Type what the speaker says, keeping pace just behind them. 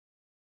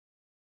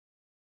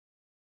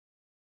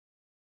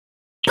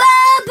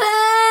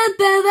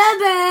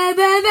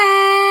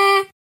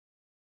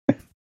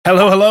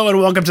Hello, hello, and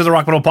welcome to the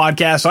Rock Metal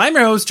Podcast. I'm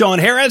your host, John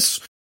Harris.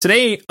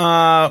 Today,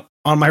 on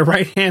my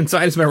right-hand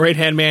side is my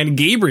right-hand man,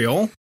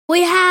 Gabriel.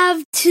 We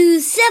have to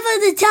sever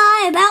the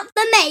tie about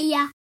the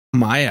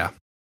Maya.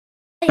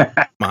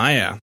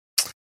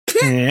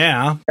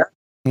 Yeah.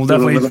 We'll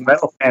definitely a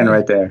metal fan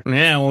right there.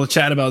 Yeah, we'll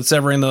chat about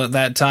severing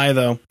that tie,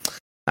 though.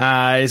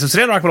 So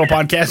today on the Rock Metal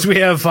Podcast, we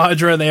have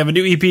VAJRA. They have a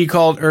new EP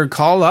called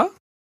Urkala,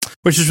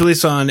 which is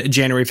released on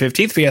January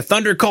 15th via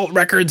Thunder Cult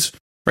Records.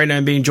 Right now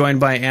I'm being joined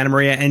by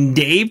Annamaria and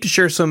Dave to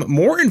share some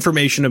more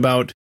information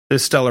about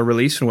this stellar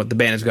release and what the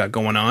band has got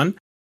going on.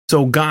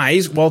 So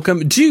guys,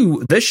 welcome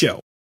to the show.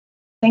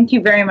 Thank you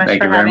very much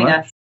for having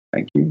us.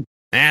 Thank you.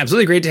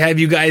 Absolutely great to have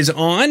you guys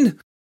on.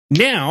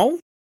 Now,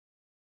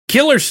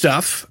 killer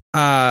stuff.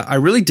 I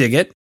really dig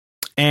it.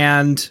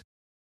 And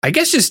I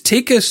guess just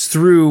take us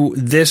through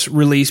this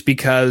release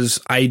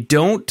because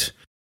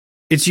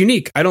it's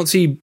unique. I don't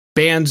see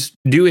bands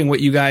doing what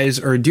you guys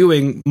are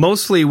doing,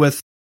 mostly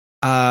with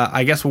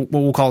I guess what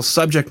we'll call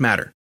subject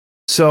matter.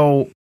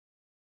 So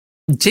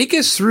take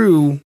us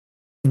through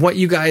what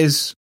you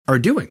guys are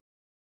doing.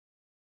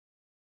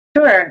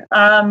 Sure.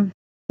 Well,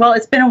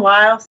 it's been a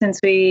while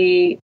since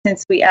we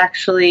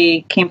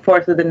actually came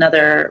forth with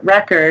another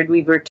record.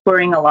 We were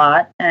touring a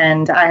lot,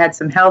 and I had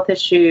some health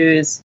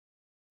issues.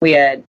 We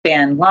had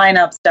band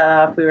lineup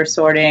stuff. We were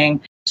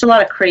sorting. It's a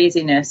lot of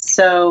craziness.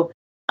 So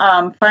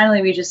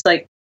finally, we just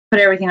put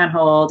everything on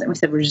hold, and we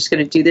said, we're just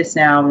going to do this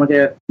now, and we're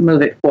going to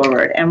move it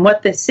forward. And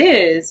what this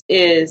is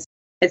it's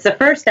the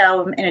first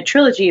album in a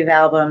trilogy of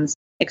albums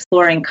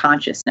exploring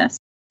consciousness.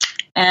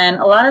 And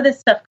a lot of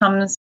this stuff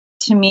comes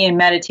to me in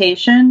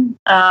meditation.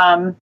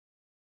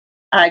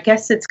 I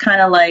guess it's kind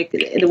of like,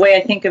 the way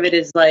I think of it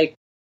is like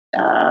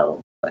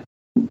the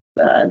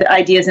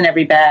ideas in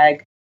every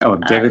bag. Oh,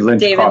 David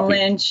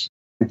Lynch.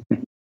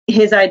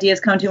 His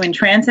ideas come to him in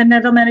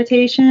transcendental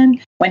meditation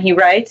when he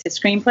writes his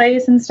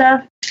screenplays and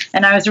stuff.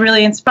 And I was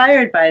really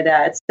inspired by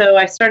that. So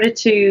I started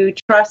to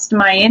trust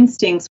my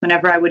instincts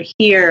whenever I would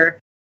hear,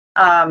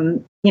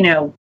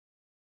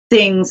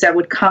 things that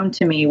would come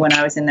to me when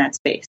I was in that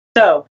space.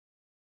 So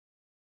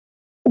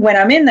when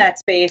I'm in that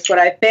space, what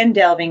I've been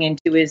delving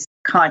into is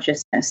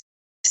consciousness.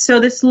 So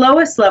this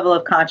lowest level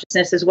of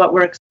consciousness is what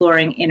we're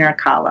exploring in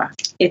Urkala.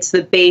 It's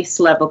the base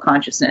level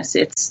consciousness.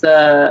 It's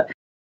the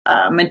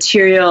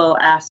material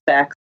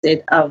aspects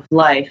of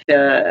life,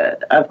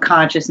 of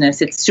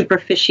consciousness. It's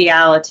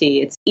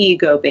superficiality. It's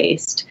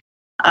ego-based.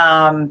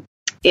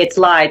 It's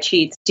lie,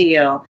 cheat,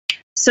 steal.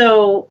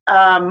 So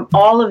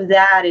all of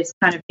that is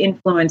kind of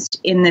influenced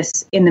in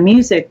the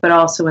music, but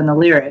also in the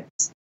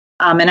lyrics.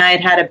 And I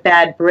had a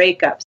bad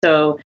breakup,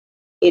 so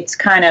it's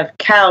kind of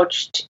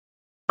couched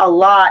a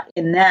lot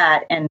in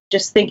that, and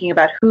just thinking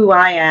about who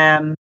I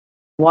am,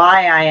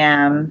 why I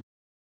am,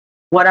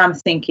 what I'm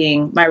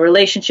thinking, my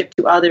relationship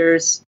to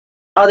others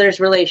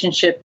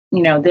relationship,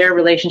 their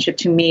relationship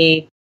to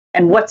me,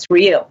 and what's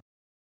real,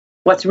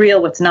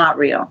 what's not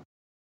real.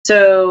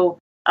 So,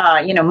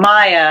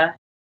 Maya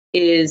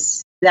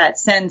is that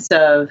sense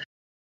of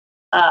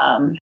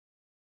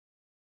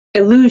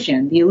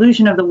illusion, the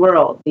illusion of the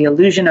world, the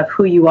illusion of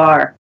who you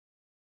are.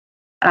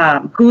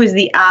 Who is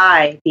the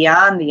I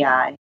beyond the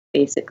I,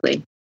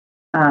 basically?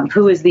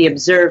 Who is the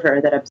observer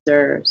that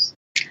observes?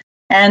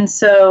 And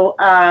so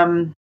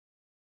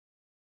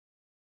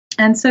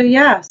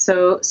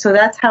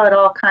that's how it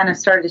all kind of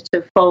started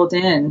to fold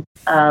in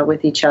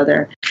with each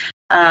other.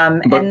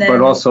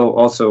 But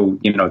also,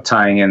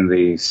 tying in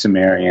the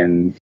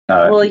Sumerian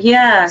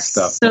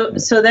stuff.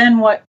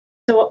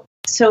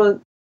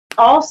 So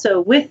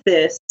also with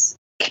this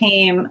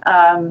came,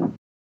 I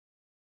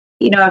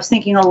was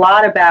thinking a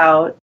lot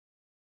about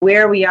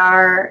where we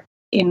are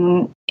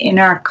in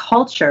our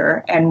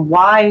culture and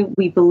why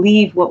we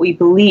believe what we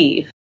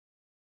believe.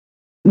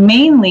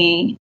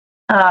 Mainly,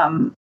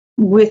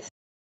 with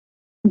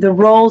the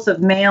roles of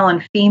male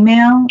and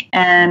female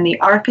and the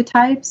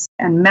archetypes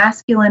and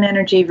masculine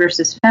energy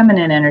versus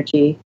feminine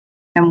energy,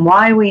 and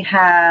why we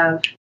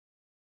have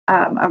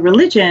a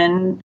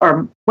religion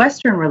or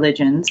Western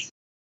religions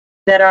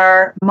that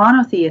are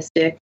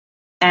monotheistic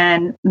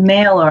and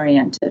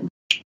male-oriented.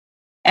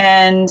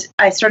 And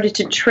I started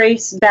to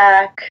trace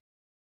back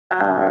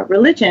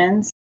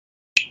religions,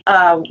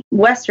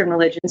 Western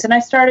religions, and I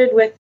started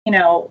with,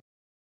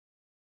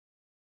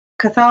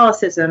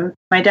 Catholicism.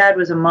 My dad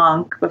was a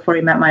monk before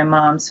he met my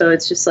mom, so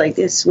it's just like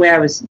this way I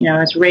was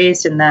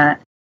raised in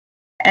that.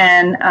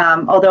 And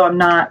although I'm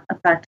not a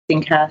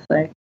practicing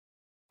Catholic,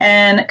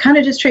 and kind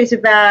of just trace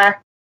it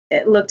back,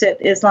 it looked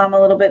at Islam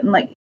a little bit,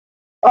 and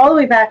all the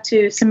way back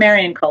to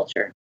Sumerian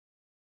culture.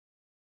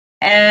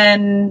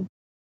 And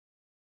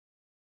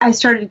I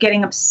started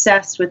getting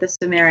obsessed with the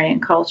Sumerian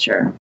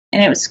culture,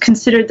 and it was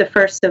considered the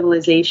first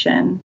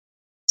civilization.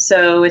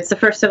 So it's the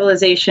first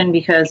civilization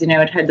because, it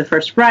had the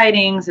first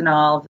writings and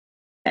all.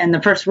 And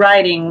the first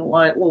writing,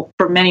 well,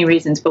 for many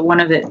reasons, but one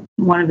of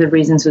the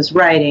reasons was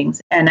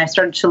writings. And I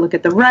started to look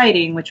at the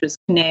writing, which was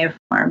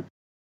cuneiform.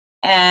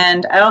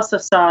 And I also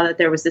saw that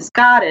there was this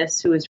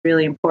goddess who was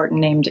really important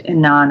named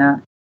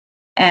Inanna.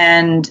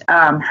 and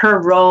her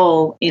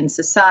role in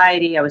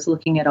society. I was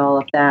looking at all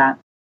of that.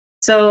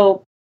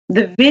 So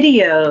the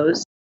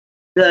videos,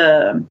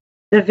 the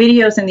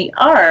videos and the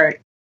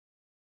art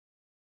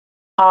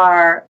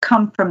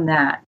come from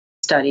that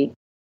study.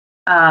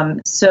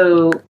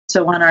 So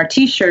on our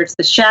T-shirts,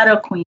 the Shadow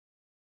Queen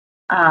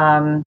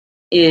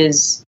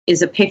is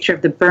a picture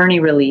of the Bernie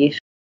relief,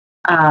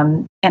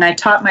 and I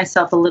taught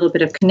myself a little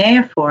bit of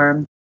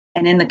cuneiform,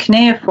 and in the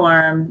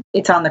cuneiform,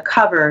 it's on the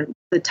cover,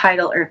 the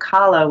title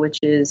Irkala, which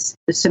is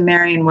the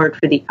Sumerian word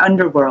for the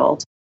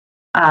underworld.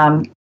 I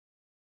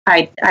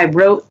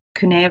wrote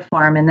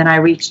cuneiform, and then I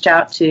reached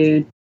out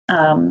to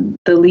the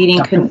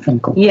leading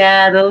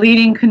the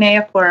leading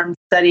cuneiform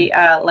study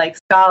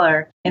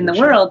scholar in the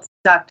world,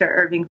 Dr.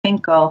 Irving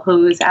Finkel,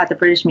 who's at the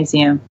British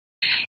Museum.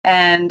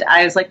 And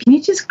I was like, can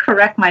you just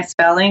correct my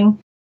spelling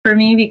for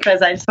me,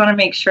 because I just want to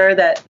make sure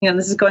that,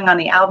 this is going on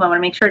the album. I want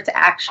to make sure it's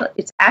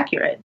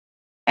accurate.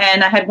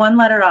 And I had one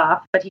letter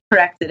off, but he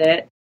corrected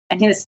it. And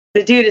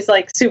the dude is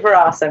like super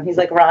awesome. He's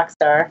like a rock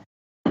star.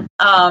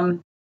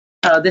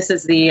 This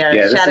is the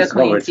Shadow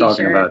Queen what we're t-shirt.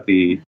 Talking about,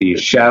 the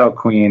Shadow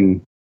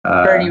Queen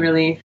Bernie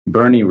relief.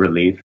 Bernie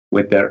relief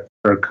with their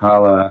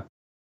Irkala.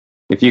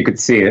 If you could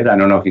see it, I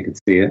don't know if you could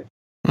see it,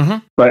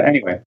 but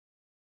anyway.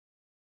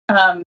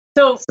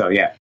 So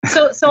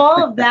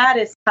all of that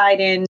is tied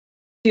in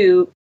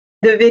to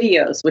the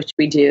videos which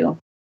we do,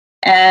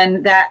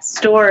 and that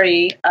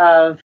story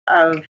of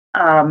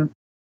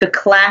the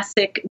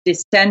classic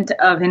descent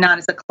of Inanna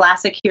is a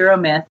classic hero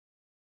myth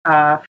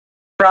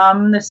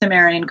from the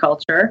Sumerian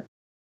culture.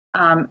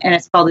 And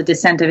it's called The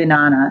Descent of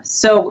Inanna.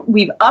 So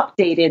we've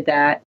updated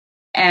that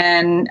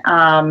and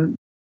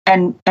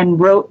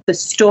wrote the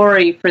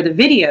story for the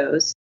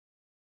videos.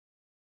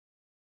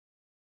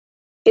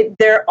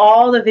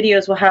 All the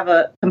videos will have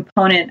a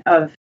component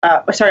of,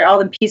 all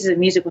the pieces of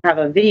music will have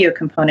a video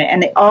component,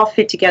 and they all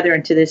fit together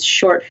into this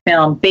short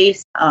film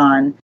based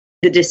on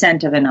The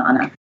Descent of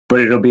Inanna. But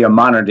it'll be a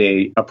modern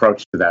day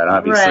approach to that,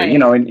 obviously.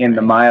 Right. In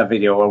the Maya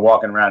video, we're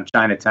walking around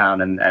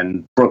Chinatown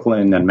and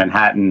Brooklyn and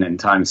Manhattan and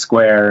Times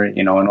Square,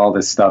 and all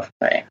this stuff.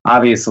 Right.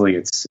 Obviously,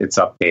 it's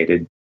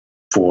updated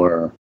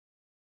for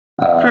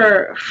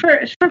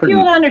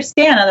people to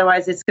understand.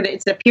 Otherwise, it's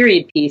a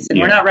period piece, and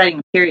we're not writing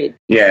a period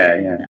piece.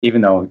 Yeah.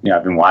 Even though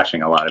I've been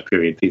watching a lot of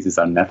period pieces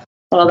on Netflix.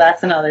 Well,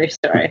 that's another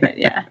story. But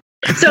yeah.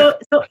 So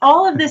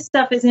all of this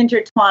stuff is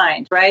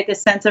intertwined, right? The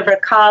sense of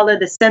Irkala,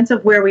 the sense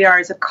of where we are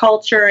as a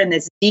culture in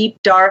this deep,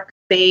 dark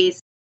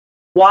space.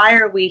 Why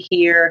are we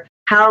here?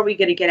 How are we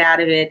going to get out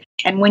of it?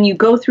 And when you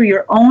go through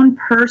your own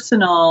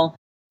personal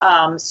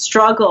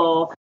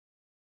struggle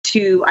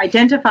to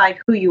identify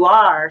who you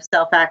are,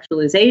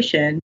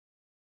 self-actualization,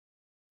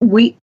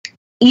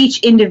 each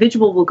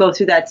individual will go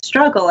through that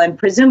struggle, and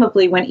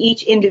presumably when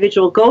each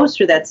individual goes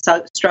through that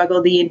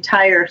struggle, the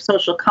entire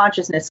social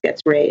consciousness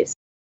gets raised.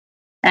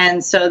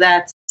 And so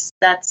that's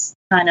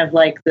kind of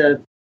like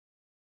the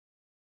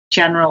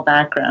general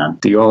background.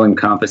 The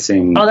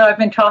all-encompassing... Although I've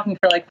been talking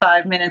for like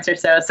 5 minutes or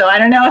so I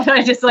don't know if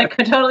I just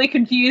totally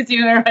confuse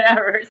you or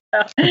whatever.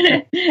 So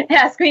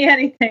ask me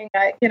anything.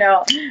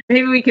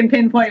 Maybe we can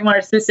pinpoint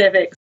more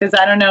specifics, because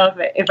I don't know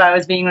if I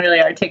was being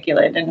really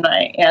articulate in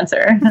my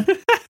answer.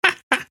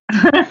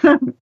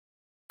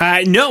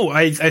 No,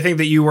 I think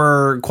that you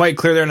were quite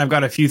clear there, and I've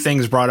got a few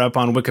things brought up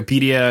on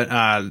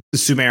Wikipedia.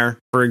 Sumer,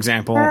 for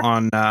example,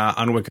 on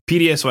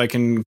Wikipedia, so I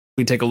can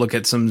take a look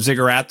at some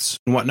ziggurats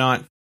and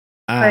whatnot.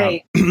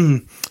 Right.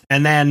 And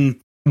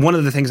then one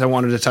of the things I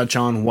wanted to touch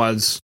on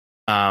was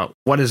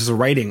what is the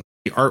writing,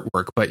 the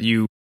artwork, but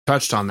you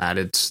touched on that.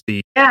 It's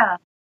the... Yeah.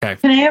 Okay.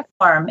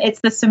 Cuneiform. It's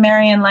the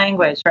Sumerian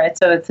language, right?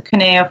 So it's a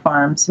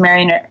cuneiform,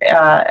 Sumerian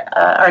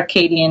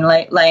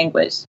Akkadian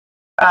language.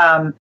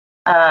 And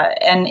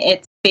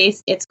it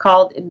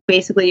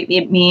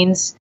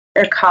means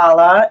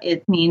Irkala.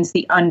 It means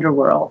the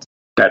underworld.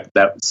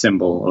 That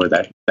symbol, or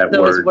that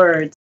those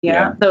words,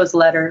 those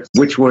letters.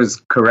 Which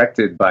was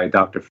corrected by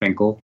Dr.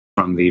 Finkel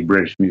from the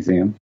British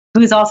Museum,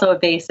 who's also a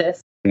bassist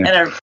and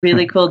a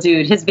really cool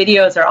dude. His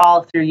videos are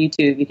all through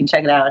YouTube. You can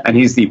check it out. And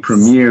he's the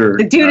premier.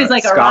 The dude is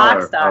like a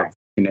rock star.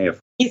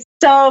 He's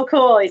so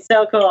cool.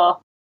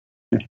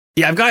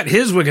 Yeah, I've got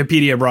his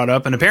Wikipedia brought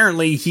up, and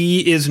apparently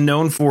he is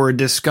known for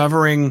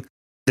discovering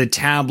the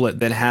tablet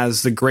that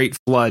has the Great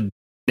Flood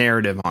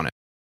narrative on it.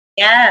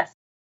 Yes.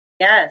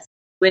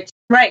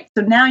 Right.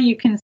 So now you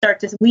can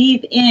start to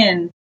weave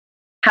in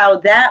how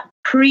that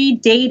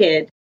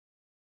predated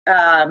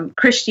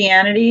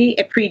Christianity,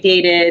 it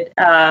predated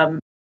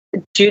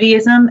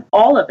Judaism,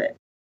 all of it.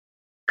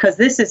 Because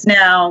this is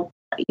now,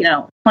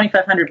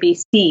 2500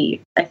 BC,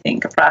 I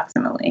think,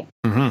 approximately.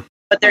 Mm-hmm.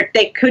 But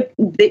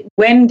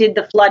when did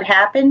the flood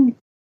happen?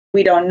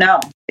 We don't know.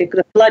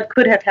 The flood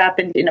could have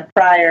happened in a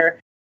prior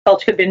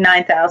culture, could have been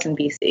 9000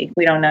 BC.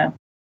 We don't know.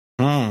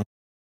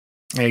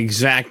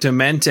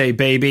 Exactamente,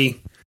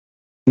 baby.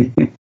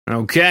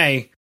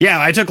 Okay. Yeah,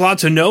 I took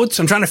lots of notes.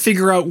 I'm trying to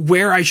figure out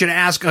where I should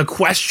ask a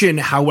question,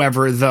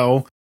 however,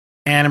 though.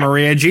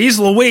 Annamaria, geez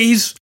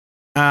Louise.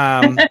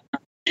 My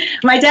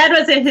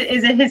dad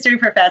is a history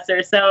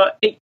professor, so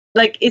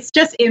like, it's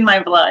just in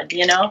my blood,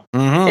 you know?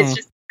 Mm-hmm. It's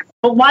just,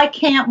 but why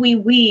can't we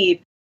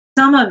weave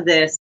some of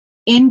this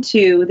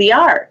into the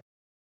art?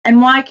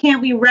 And why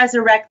can't we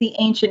resurrect the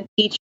ancient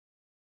teachings?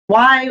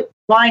 Why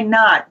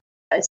not?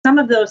 Some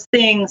of those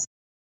things,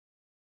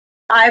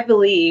 I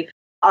believe,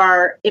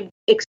 are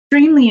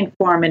extremely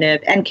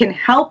informative and can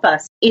help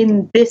us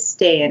in this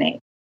day and age.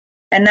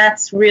 And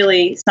that's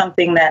really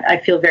something that I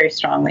feel very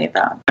strongly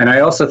about. And I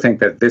also think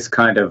that this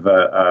kind of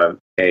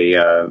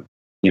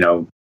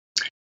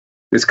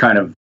this kind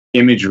of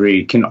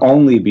imagery can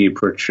only be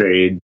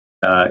portrayed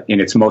in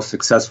its most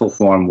successful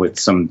form with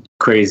some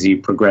crazy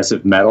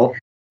progressive metal,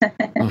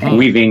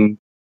 weaving,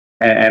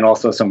 and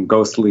also some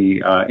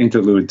ghostly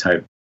interlude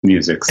type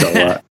music.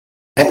 So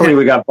hopefully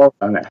we got both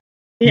on that.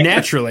 Yeah.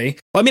 Naturally.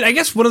 Well, I mean, I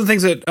guess one of the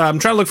things that I'm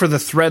trying to look for the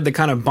thread that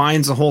kind of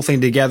binds the whole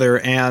thing together,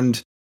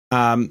 and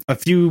a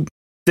few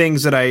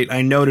things that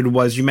I noted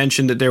was you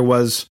mentioned that there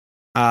was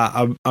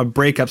a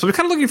breakup. So I'm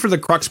kind of looking for the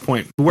crux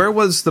point. Where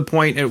was the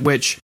point at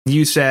which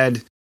you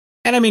said,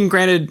 and I mean,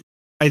 granted,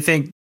 I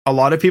think a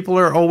lot of people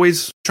are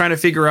always trying to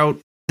figure out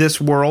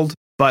this world,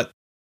 but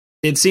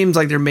it seems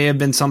like there may have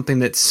been something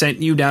that sent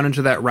you down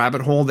into that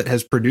rabbit hole that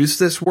has produced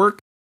this work.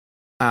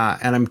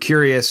 And I'm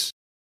curious,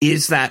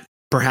 is that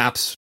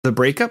perhaps the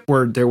breakup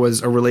where there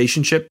was a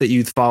relationship that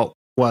you felt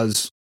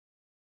was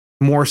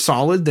more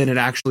solid than it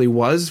actually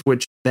was,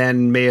 which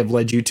then may have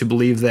led you to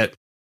believe that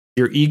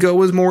your ego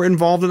was more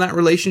involved in that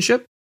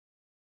relationship?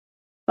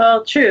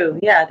 Well, true.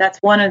 Yeah, that's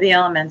one of the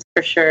elements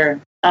for sure.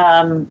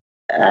 I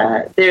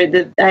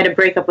had a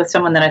breakup with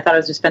someone that I thought I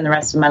was going to spend the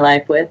rest of my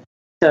life with.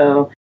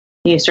 So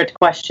you start to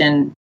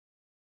question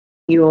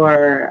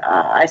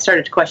I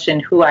started to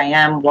question who I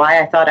am,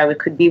 why I thought I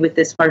could be with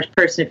this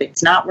person if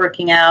it's not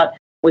working out.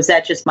 Was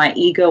that just my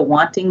ego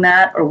wanting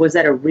that, or was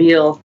that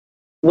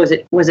was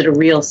it a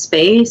real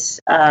space?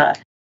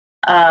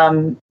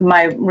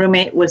 My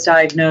roommate was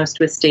diagnosed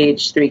with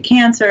stage 3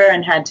 cancer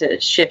and had to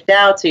shift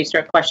out. So you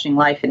start questioning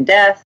life and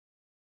death.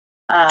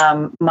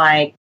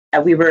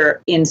 We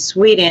were in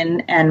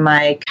Sweden, and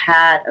my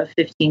cat of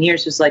 15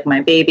 years was like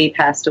my baby,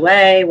 passed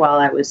away while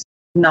I was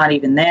not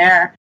even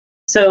there.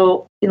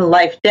 So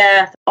life,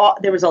 death,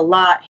 there was a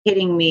lot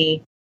hitting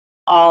me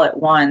all at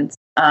once.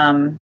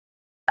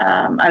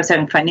 I was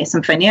having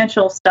some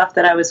financial stuff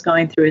that I was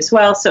going through as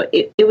well. So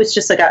it was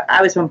just like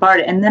I was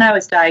bombarded. And then I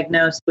was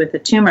diagnosed with a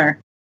tumor.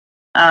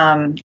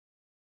 And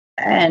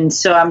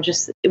so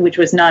which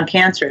was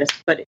non-cancerous,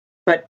 but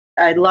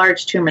a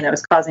large tumor that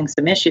was causing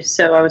some issues.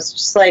 So I was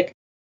just like,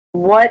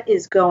 what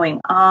is going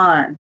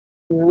on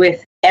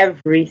with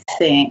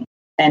everything?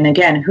 And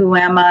again, who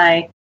am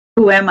I?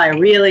 Who am I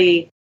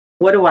really?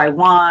 What do I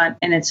want?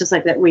 And it's just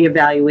like that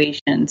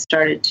reevaluation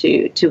started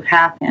to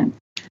happen.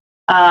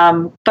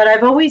 But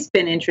I've always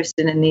been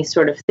interested in these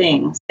sort of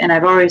things, and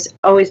I've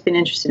always been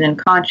interested in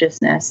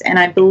consciousness. And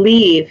I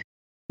believe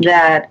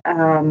that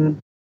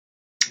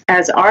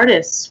as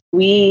artists,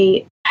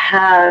 we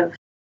have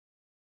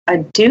a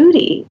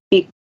duty,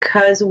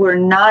 because we're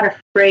not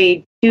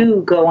afraid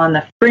to go on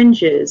the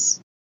fringes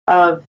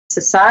of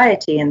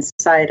society and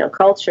societal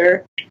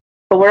culture,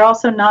 but we're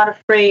also not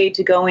afraid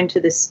to go into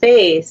the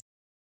space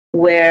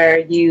where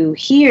you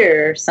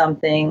hear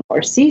something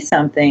or see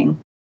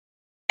something,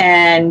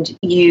 and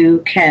you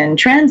can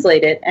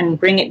translate it and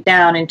bring it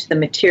down into the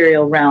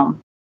material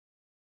realm.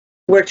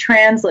 We're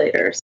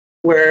translators.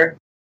 We're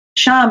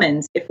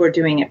shamans if we're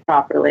doing it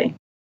properly.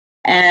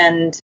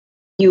 And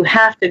you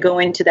have to go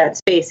into that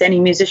space. Any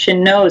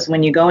musician knows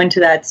when you go into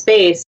that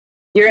space,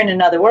 you're in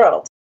another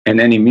world. And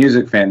any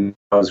music fan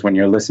knows when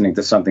you're listening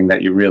to something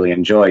that you really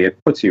enjoy, it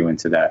puts you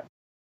into that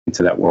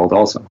world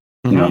also.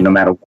 Mm-hmm. No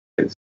matter what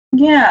it is.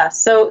 Yeah,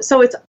 so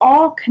it's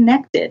all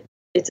connected.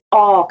 It's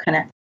all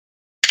connected.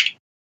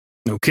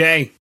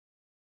 Okay.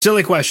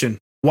 Silly question.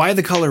 Why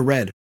the color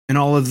red in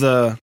all of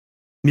the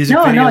music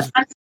videos? No, it's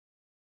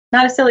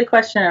not a silly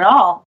question at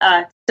all.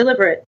 It's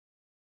deliberate.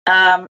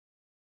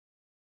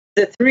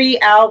 The 3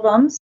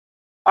 albums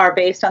are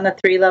based on the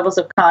 3 levels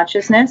of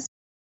consciousness,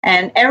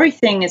 and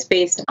everything is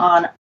based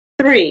on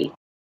 3.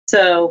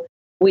 So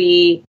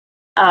we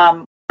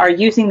are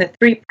using the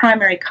 3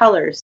 primary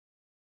colors: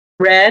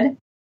 red,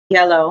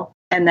 yellow,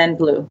 and then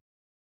blue.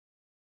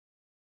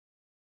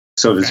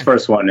 So this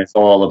first one is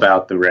all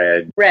about the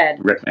red,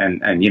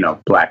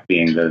 and black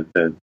being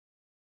the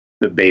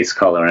base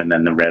color, and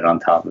then the red on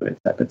top of it.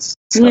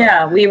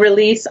 Yeah, we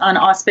release on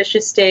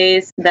auspicious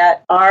days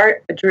that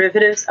are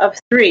derivatives of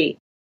 3.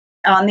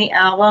 On the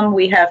album,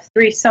 we have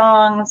 3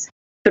 songs,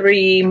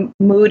 3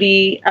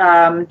 moody,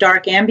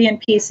 dark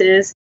ambient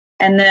pieces,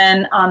 and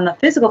then on the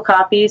physical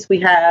copies, we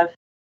have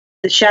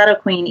the Shadow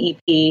Queen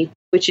EP,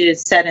 which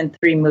is set in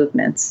 3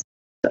 movements.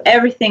 So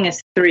everything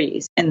is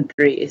 3s and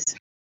 3s.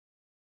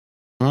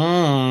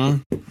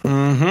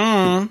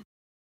 Mm-hmm.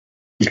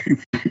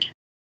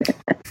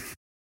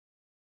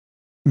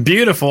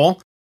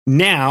 Beautiful.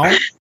 Now,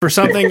 for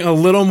something a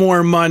little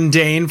more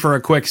mundane for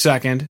a quick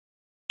second.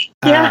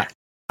 Yeah.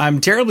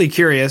 I'm terribly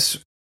curious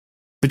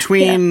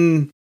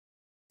between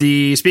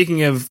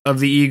speaking of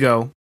the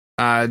ego,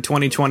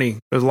 2020,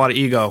 there's a lot of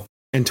ego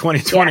in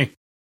 2020.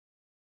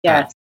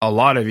 Yeah. A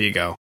lot of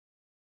ego.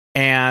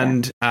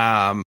 And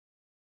how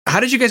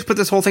did you guys put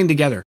this whole thing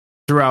together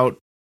throughout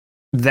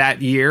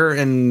that year?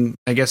 And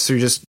I guess through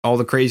just all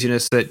the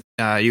craziness that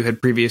you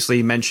had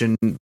previously mentioned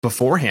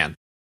beforehand.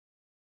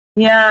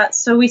 Yeah.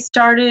 So we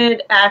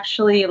started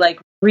actually like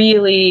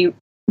really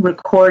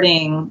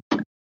recording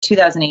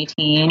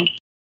 2018.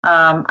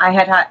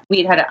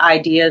 We'd had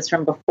ideas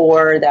from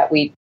before that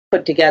we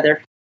put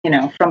together,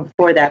 from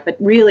before that, but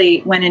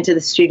really went into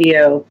the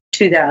studio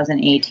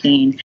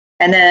 2018.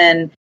 And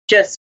then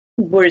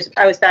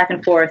I was back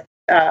and forth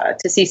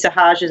to see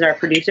Sahaj as our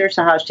producer,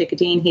 Sahaj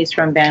Tikadeen. He's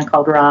from a band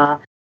called Ra.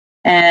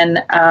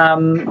 And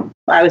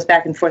I was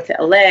back and forth to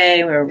LA.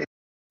 We were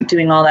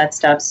doing all that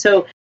stuff.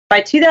 So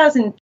by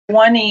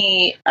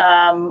 2020,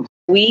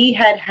 we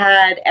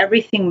had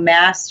everything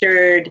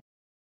mastered,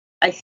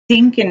 I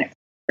think, in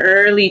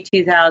early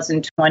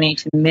 2020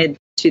 to mid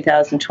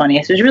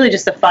 2020. So it was really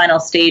just the final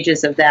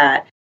stages of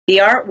that. The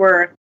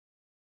artwork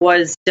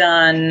was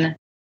done.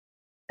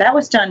 That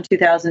was done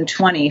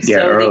 2020. Yeah,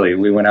 so early.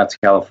 We went out to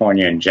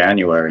California in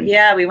January.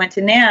 Yeah, we went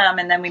to NAMM,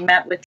 and then we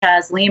met with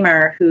Taz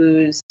Lemur,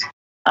 who's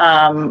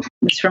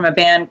from a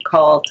band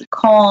called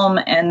Calm,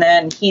 and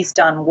then he's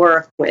done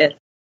work with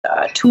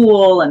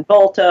Tool and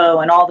Volto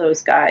and all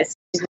those guys.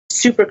 He's a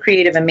super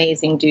creative,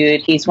 amazing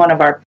dude. He's one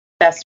of our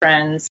best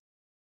friends.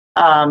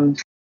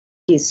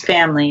 He's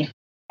family.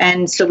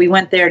 And so we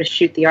went there to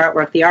shoot the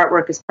artwork. The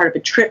artwork is part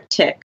of a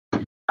triptych.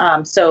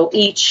 So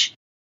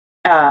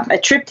a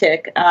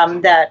triptych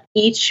that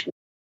each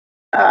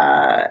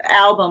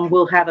album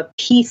will have a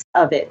piece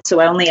of it. So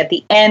only at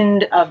the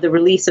end of the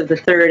release of the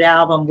third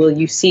album will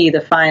you see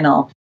the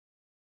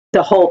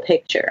whole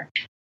picture.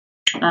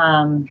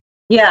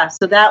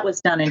 So that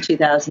was done in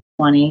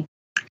 2020.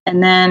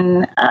 And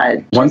then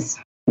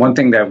one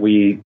thing that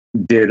we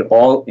did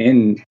all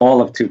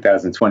of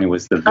 2020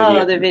 was the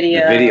video. Oh, the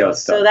video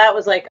stuff. So that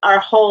was like our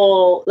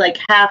whole, like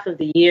half of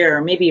the year,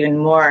 or maybe even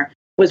more,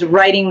 was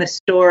writing the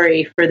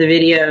story for the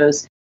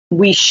videos.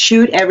 We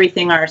shoot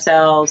everything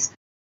ourselves.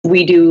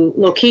 We do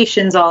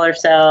locations all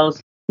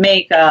ourselves,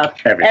 makeup,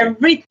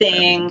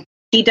 everything.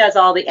 He does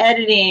all the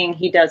editing.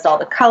 He does all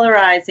the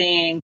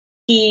colorizing.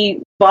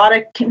 He bought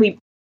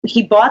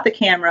the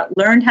camera,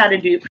 learned how to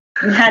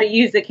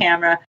use the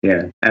camera.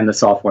 Yeah, and the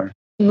software.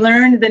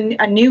 Learned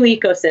a new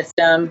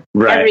ecosystem.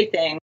 Right.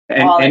 Everything.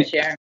 This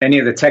year. Any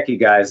of the techie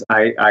guys,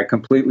 I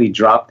completely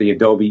dropped the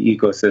Adobe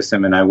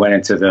ecosystem and I went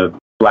into the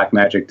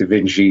Blackmagic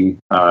DaVinci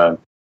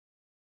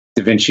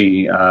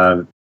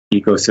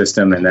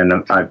ecosystem, and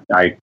then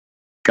I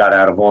got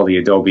out of all the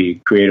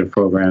Adobe creative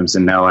programs,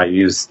 and now I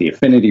use the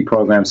Affinity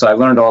program. So I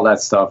learned all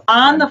that stuff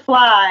on the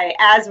fly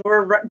as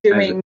we're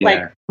doing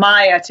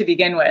Maya to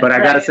begin with. But I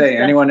got to say,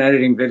 anyone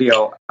editing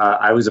video,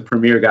 I was a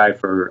Premiere guy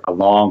for a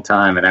long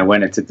time, and I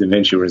went into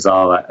DaVinci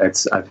Resolve.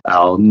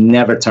 I'll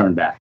never turn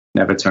back.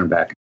 Never turn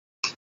back.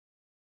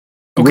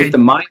 Okay. With the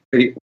Maya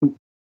video.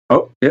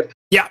 Oh, yeah.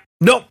 Yeah.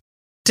 No.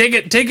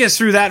 Take us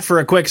through that for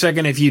a quick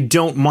second, if you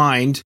don't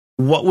mind.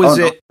 What was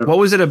it? No. What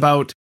was it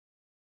about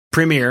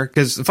Premiere?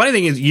 Because the funny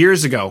thing is,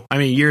 years ago,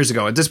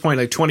 at this point,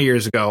 like 20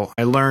 years ago,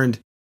 I learned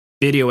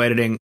video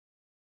editing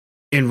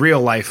in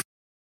real life,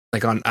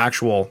 like on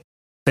actual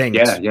things.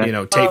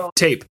 Yeah.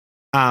 Tape.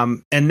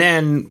 And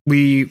then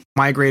we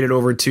migrated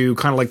over to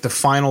kind of like the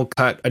Final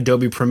Cut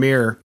Adobe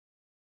Premiere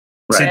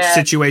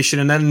situation,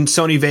 and then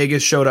Sony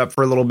Vegas showed up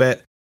for a little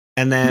bit,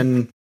 and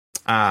then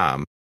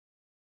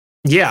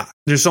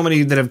there's so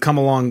many that have come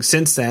along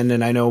since then,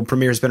 and I know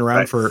Premiere's been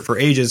around for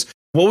ages.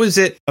 What was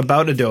it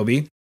about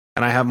Adobe?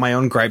 And I have my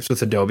own gripes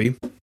with Adobe.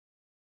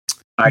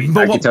 I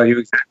can tell you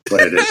exactly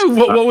what it is.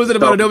 what was it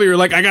about Adobe? You're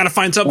like, I got to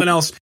find something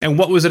else. And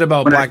what was it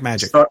about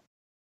Blackmagic?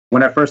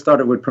 When I first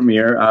started with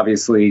Premiere,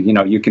 obviously,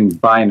 you can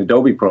buy an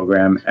Adobe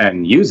program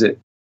and use it,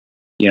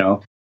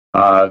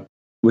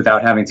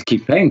 without having to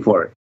keep paying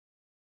for it.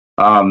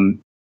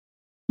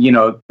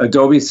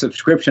 Adobe's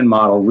subscription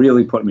model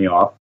really put me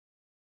off.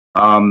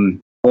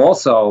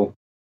 Also,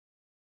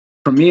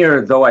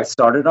 Premiere, though I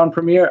started on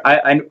Premiere,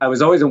 I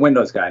was always a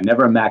Windows guy,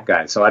 never a Mac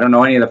guy. So I don't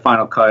know any of the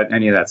Final Cut,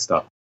 any of that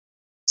stuff.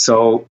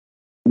 So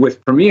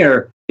with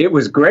Premiere, it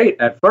was great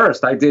at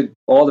first. I did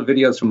all the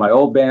videos from my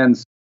old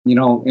bands,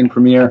 in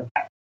Premiere.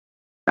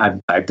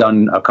 I've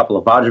done a couple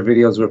of VAJRA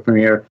videos with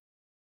Premiere.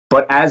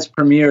 But as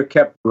Premiere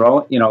kept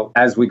growing,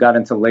 as we got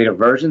into later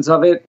versions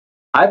of it,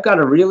 I've got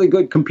a really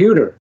good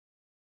computer.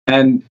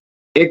 And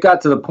it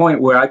got to the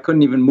point where I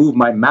couldn't even move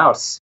my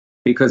mouse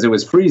because it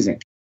was freezing.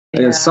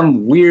 Yeah. There's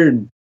some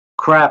weird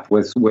crap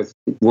with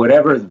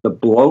whatever the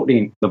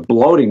bloating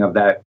of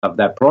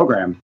that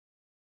program.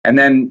 And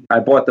then I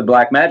bought the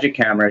Blackmagic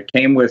camera. It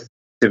came with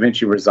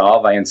DaVinci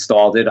Resolve. I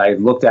installed it. I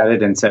looked at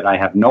it and said, I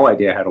have no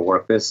idea how to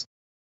work this.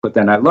 But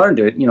then I learned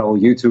it,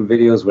 YouTube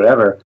videos,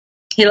 whatever.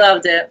 He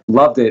loved it.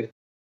 Loved it.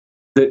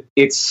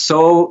 It's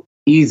so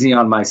easy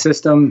on my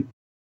system,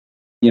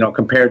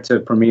 compared to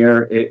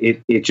Premiere.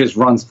 It just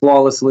runs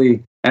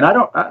flawlessly. And I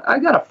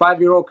got a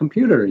 5-year-old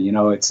computer,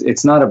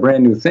 it's not a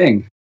brand new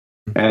thing.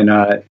 And,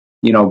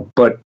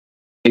 but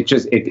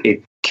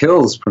it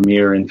kills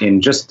Premiere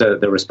in just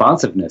the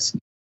responsiveness.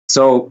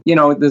 So,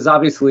 there's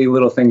obviously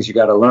little things you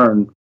got to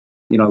learn,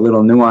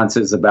 little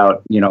nuances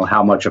about,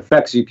 how much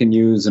effects you can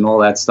use and all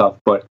that stuff.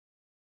 But,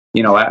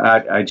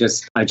 I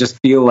just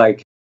feel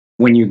like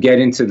when you get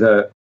into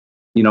the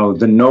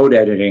node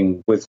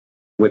editing with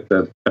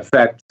the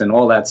effects and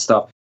all that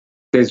stuff,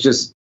 there's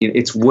just,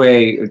 it's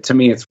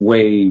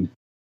way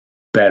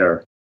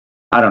better.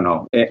 I don't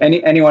know.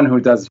 Anyone who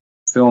does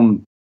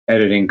film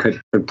editing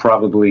could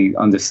probably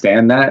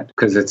understand that,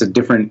 because it's a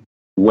different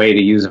way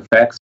to use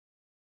effects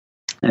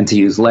and to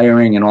use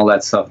layering and all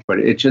that stuff. But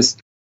it just,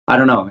 I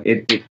don't know.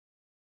 It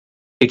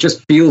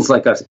just feels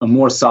like a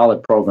more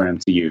solid program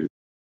to use.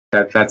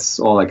 That's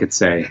all I could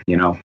say,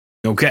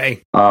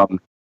 Okay. And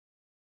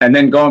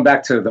then going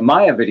back to the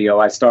Maya video,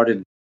 I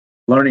started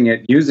learning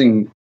it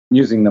using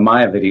the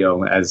Maya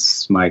video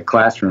as my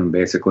classroom,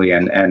 basically.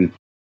 And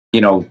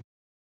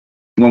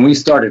when we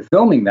started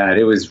filming that,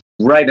 it was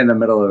right in the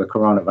middle of the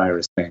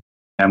coronavirus thing.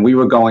 And we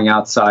were going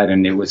outside,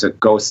 and it was a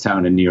ghost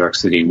town in New York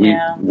City.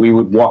 We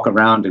would walk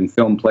around and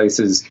film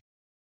places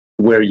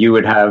where you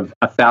would have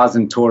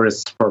 1,000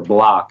 tourists per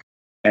block,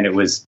 and it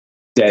was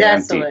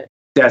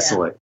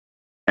desolate.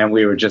 And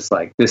we were just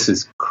like, this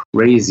is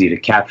crazy to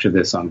capture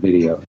this on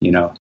video,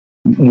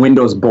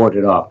 windows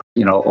boarded up,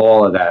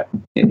 all of that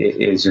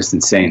is just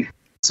insane.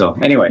 So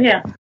anyway.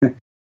 Yeah.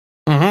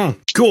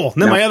 Cool.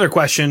 Then my other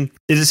question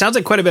is, it sounds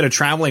like quite a bit of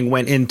traveling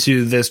went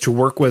into this to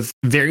work with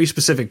very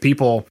specific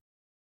people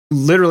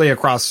literally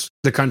across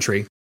the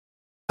country.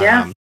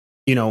 Yeah.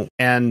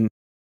 And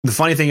the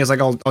funny thing is,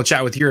 like, I'll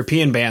chat with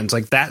European bands,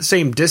 like that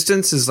same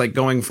distance is like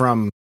going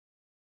from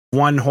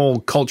one whole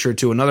culture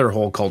to another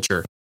whole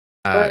culture.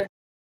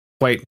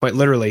 Quite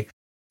literally.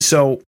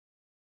 So,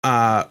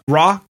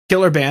 Raw,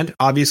 killer band,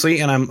 obviously.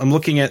 And I'm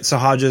looking at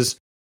Sahaj's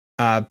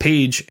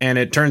page, and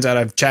it turns out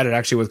I've chatted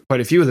actually with quite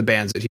a few of the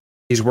bands that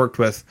he's worked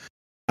with.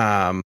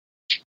 But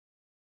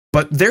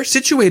they're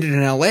situated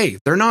in LA.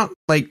 They're not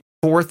like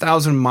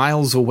 4,000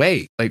 miles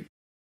away. Like,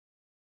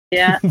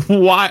 yeah.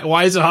 Why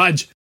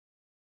Sahaj?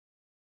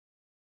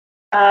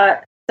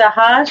 Sahaj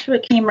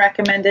Wakim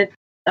recommended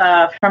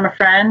from a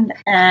friend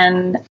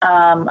and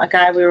a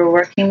guy we were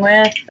working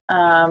with.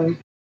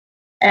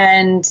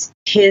 And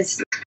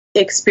his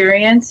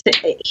experience,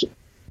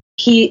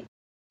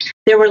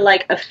 there were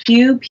like a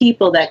few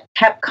people that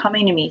kept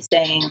coming to me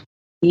saying,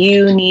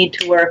 you need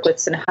to work with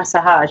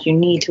Sahaj. You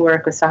need to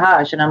work with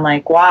Sahaj. And I'm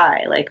like,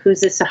 why? Like, who's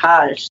this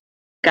Sahaj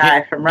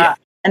guy from Rock?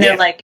 And they're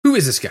like, who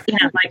is this guy?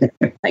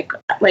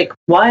 Like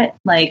what?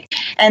 Like,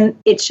 and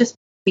it's just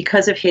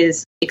because of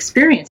his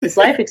experience, his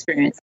life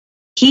experience.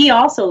 He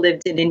also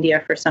lived in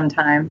India for some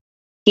time.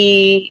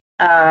 He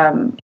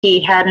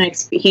had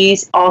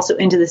he's also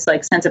into this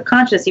like sense of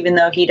consciousness, even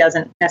though he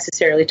doesn't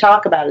necessarily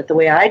talk about it the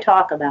way I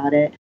talk about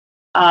it.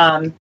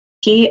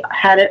 He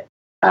had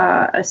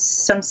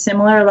some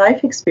similar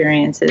life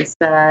experiences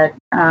that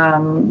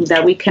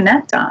we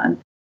connect on.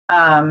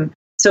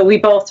 So we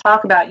both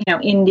talk about,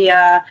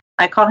 India.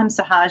 I call him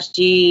Sahaj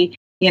Ji.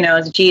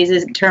 Ji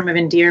is a term of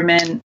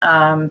endearment,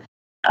 term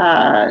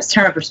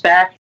of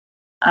respect.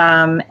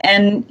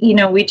 And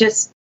we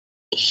just,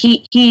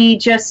 he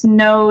just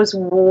knows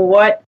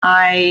what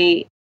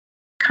I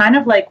kind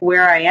of like,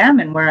 where I am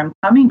and where I'm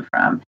coming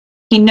from.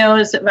 He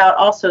knows about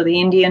also the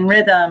Indian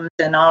rhythms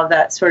and all of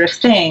that sort of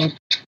thing.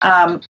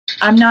 I'm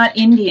not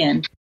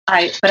Indian,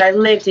 but I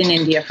lived in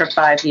India for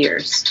 5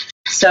 years.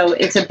 So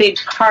it's a big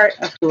part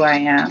of who I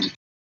am.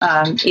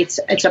 It's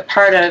a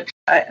part of,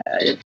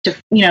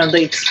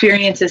 the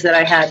experiences that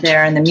I had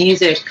there, and the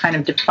music kind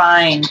of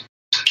defined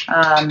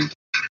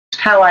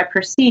how I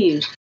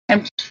perceive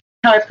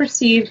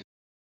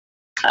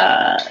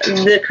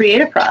the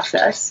creative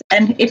process.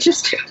 And it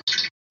just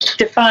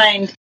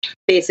defined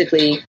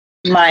basically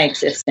my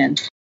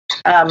existence.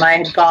 I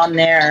had gone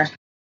there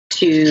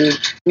to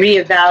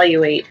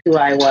reevaluate who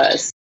I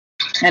was.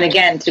 And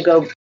again, to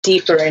go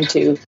deeper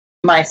into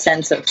my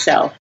sense of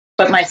self,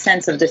 but my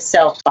sense of the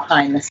self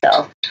behind the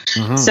self.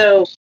 Mm-hmm.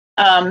 So,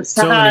 Sahaj,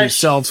 so many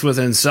selves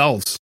within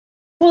selves.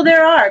 Well,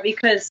 there are,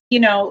 because,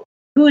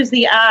 who is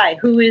the I?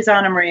 Who is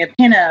Annamaria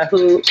Pinna?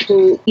 Who,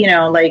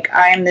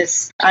 I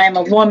am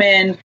a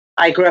woman.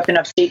 I grew up in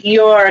upstate New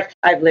York.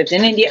 I've lived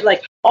in India,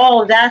 like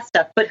all of that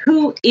stuff. But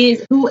who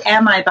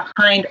am I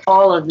behind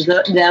all of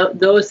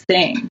those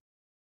things?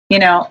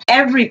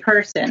 Every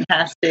person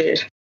has to,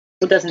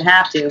 well, doesn't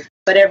have to,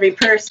 but every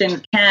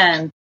person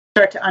can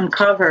start to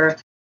uncover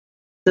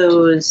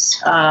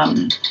those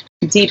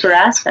deeper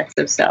aspects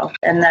of self.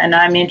 And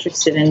I'm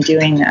interested in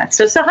doing that.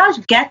 So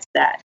Sahaj gets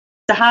that.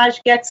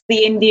 Sahaj gets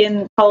the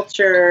Indian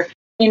culture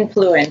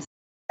influence.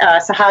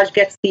 Sahaj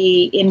gets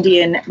the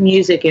Indian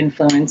music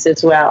influence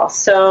as well.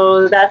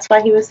 So that's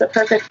why he was the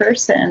perfect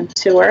person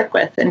to work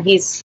with. And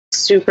he's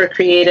super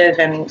creative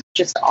and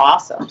just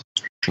awesome.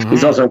 Mm-hmm.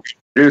 He's also a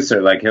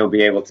producer. Like, he'll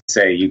be able to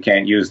say, you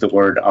can't use the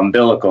word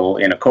umbilical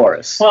in a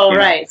chorus. Well,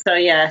 right. So,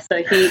 yeah.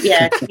 So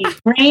he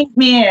reins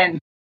me in.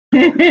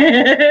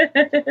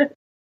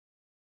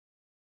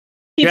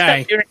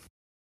 Okay.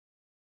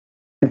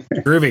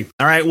 Groovy.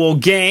 All right. Well,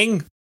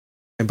 gang,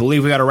 I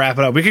believe we got to wrap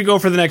it up. We could go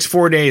for the next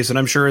 4 days, and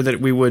I'm sure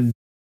that we would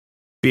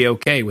be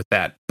okay with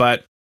that.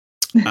 But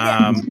we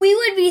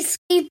would be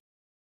sleeping.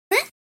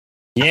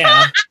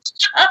 Yeah.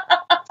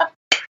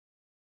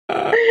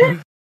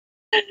 Oh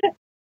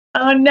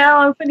no,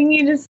 I'm putting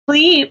you to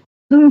sleep.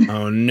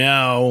 Oh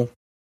no.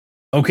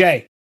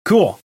 Okay,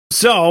 cool.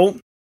 So,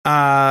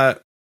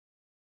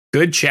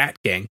 good chat,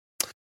 gang.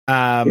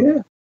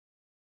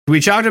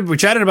 We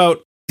chatted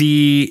about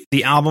the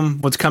album,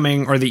 what's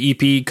coming, or the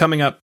EP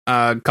coming up.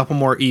 A couple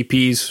more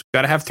EPs.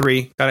 Got to have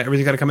 3.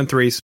 Everything got to come in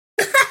 3s.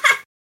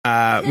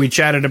 We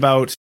chatted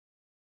about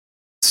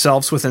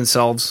selves within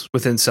selves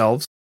within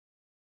selves.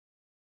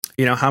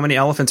 You know, how many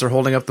elephants are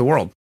holding up the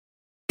world?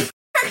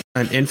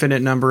 An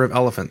infinite number of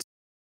elephants.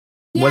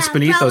 Yeah, what's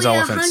beneath those probably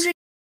elephants? 100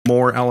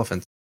 More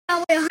elephants.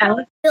 Probably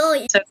 100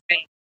 billion. So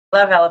great.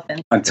 Love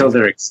elephants. Until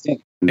they're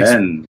extinct.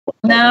 Then.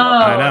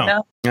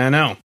 No. I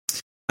know.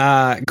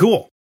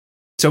 Cool.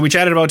 So we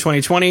chatted about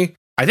 2020.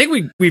 I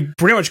think we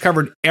pretty much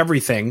covered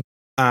everything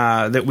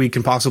that we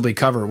can possibly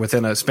cover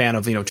within a span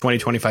of 20,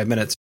 25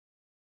 minutes.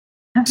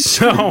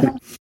 So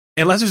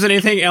unless there's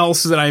anything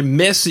else that I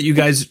missed that you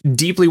guys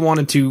deeply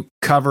wanted to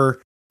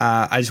cover,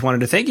 I just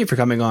wanted to thank you for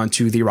coming on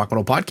to the Rock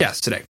Metal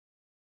Podcast today.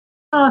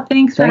 Oh,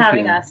 thanks for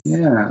having us.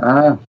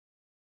 Yeah.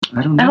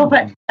 I don't know.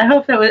 I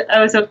hope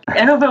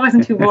it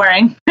wasn't too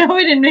boring.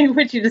 We didn't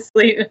put you to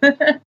sleep.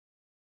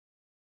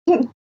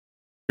 All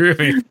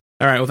right.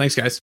 Well, thanks,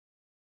 guys.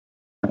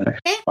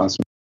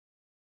 Awesome.